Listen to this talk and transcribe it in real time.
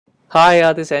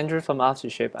Hi, this is Andrew from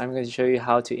AfterShip. I'm going to show you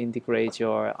how to integrate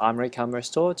your AmeriCommerce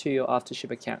store to your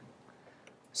AfterShip account.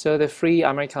 So the free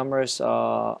AmeriCommerce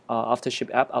AfterShip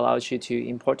app allows you to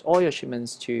import all your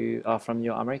shipments from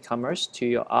your AmeriCommerce to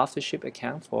your AfterShip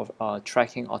account for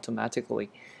tracking automatically.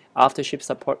 AfterShip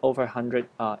support over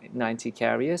 190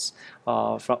 carriers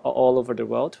from all over the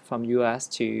world, from US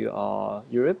to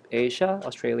Europe, Asia,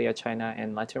 Australia, China,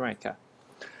 and Latin America.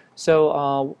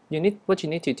 So what you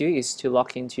need to do is to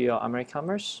log into your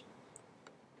AmeriCommerce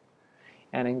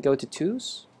and then go to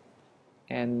Tools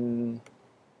and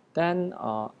then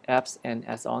Apps and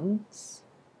Add-ons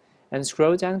and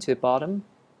scroll down to the bottom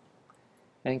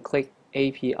and click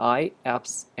API,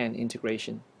 Apps and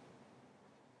Integration.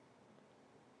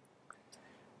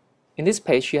 In this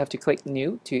page, you have to click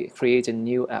New to create a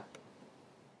new app.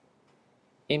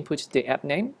 Input the app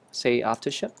name, say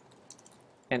AfterShip,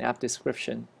 and app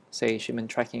description, say Shipment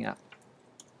Tracking App,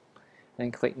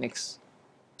 and click Next.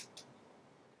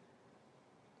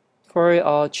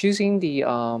 For choosing the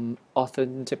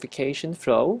authentication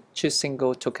flow, choose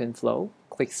Single Token Flow,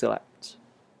 click Select.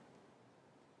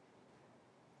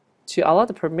 To allow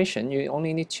the permission, you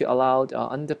only need to allow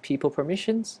under People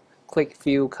Permissions, click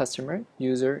View Customer,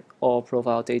 User, or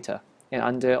Profile Data, and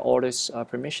under Orders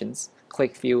Permissions,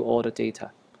 click View Order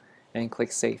Data, and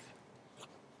click Save.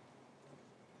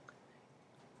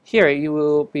 Here you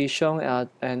will be shown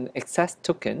an access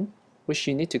token which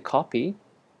you need to copy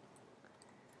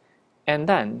and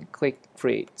then click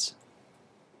Create.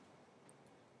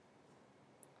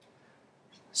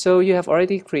 So you have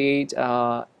already created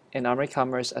an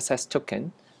AmeriCommerce access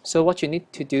token. So what you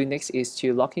need to do next is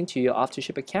to log into your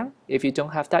AfterShip account. If you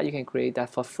don't have that, you can create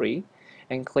that for free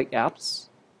and click Apps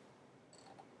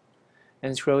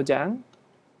and scroll down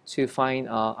to find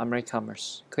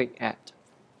AmeriCommerce. Click Add.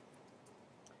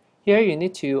 Here you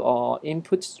need to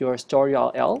input your store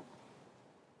URL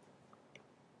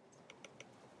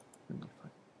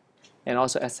and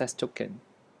also access token.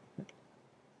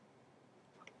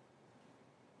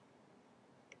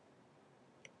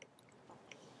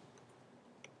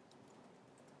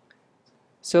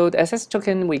 So the access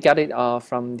token, we got it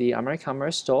from the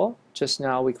AmeriCommerce store. Just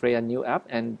now we create a new app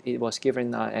and it was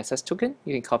given access token.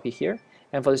 You can copy here.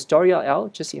 And for the store URL,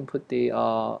 just input the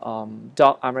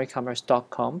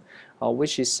 .americommerce.com,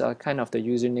 which is kind of the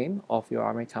username of your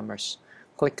AmeriCommerce.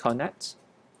 Click Connect.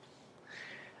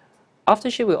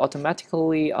 AfterShip will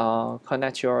automatically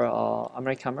connect your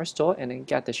AmeriCommerce store and then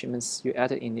get the shipments you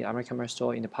added in the AmeriCommerce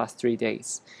store in the past 3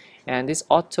 days. And this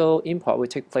auto import will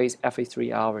take place every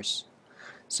 3 hours.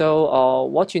 So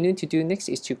what you need to do next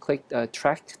is to click the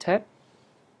Track tab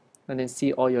and then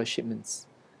see all your shipments.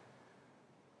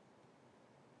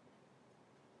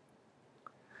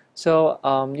 So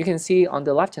you can see on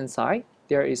the left hand side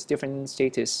there is different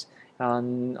status.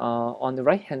 On the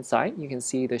right hand side you can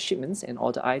see the shipments and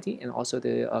order ID and also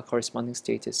the corresponding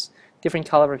status. Different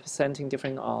color representing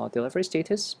different delivery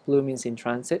status. Blue means in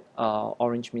transit,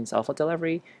 orange means alpha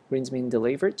delivery, green means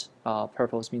delivered,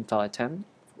 purple means file attempt,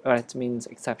 red means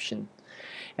exception.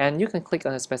 And you can click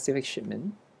on a specific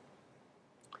shipment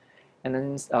and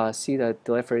then see the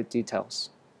delivery details.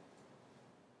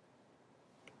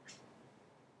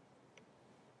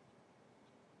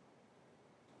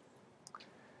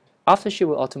 AfterShip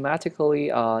will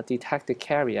automatically detect the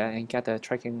carrier and get the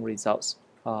tracking results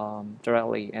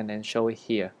directly and then show it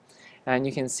here. And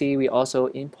you can see we also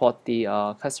import the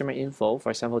customer info, for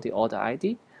example, the order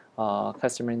ID,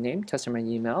 customer name, customer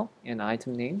email, and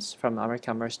item names from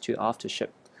AmeriCommerce to AfterShip.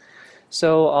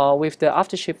 So with the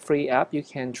AfterShip free app, you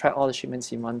can track all the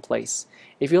shipments in one place.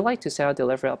 If you like to send out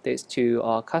delivery updates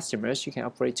to customers, you can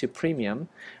upgrade to Premium.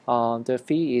 The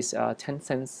fee is 10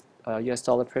 cents US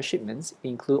dollar per shipments,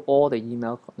 include all the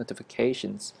email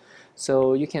notifications.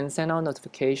 So you can send out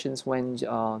notifications when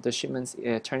the shipments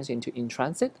turns into in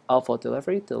transit, out for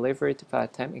delivery, delivered by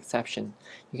attempt, exception.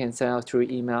 You can send out through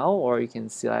email or you can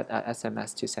select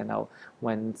SMS to send out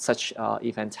when such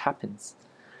event happens.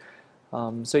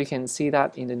 So you can see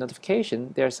that in the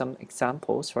notification, there are some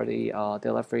examples for the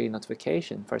delivery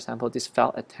notification. For example, this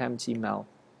failed attempt email.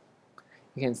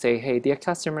 You can say, hey, dear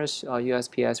customers,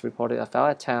 USPS reported a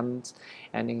failed attempt,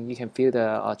 and then you can view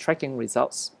the tracking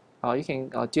results. You can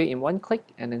do it in one click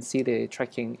and then see the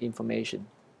tracking information.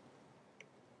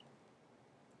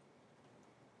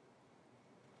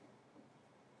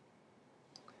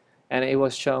 And it will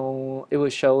show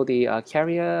the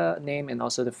carrier name and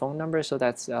also the phone number, so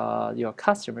that your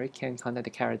customer can contact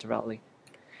the carrier directly.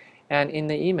 And in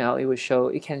the email,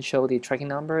 it can show the tracking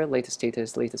number, latest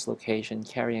status, latest location,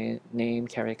 carrier name,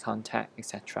 carrier contact,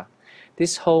 etc.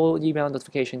 This whole email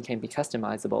notification can be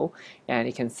customizable, and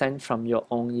it can send from your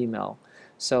own email.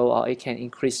 So it can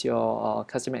increase your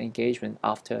customer engagement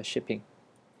after shipping.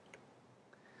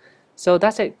 So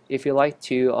that's it. If you like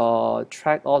to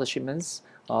track all the shipments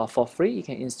for free, you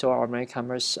can install our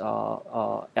AmeriCommerce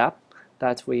app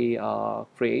that we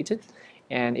created.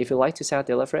 And if you like to set up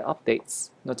delivery updates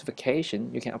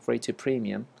notification, you can upgrade to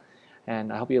premium.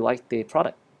 And I hope you like the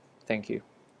product. Thank you.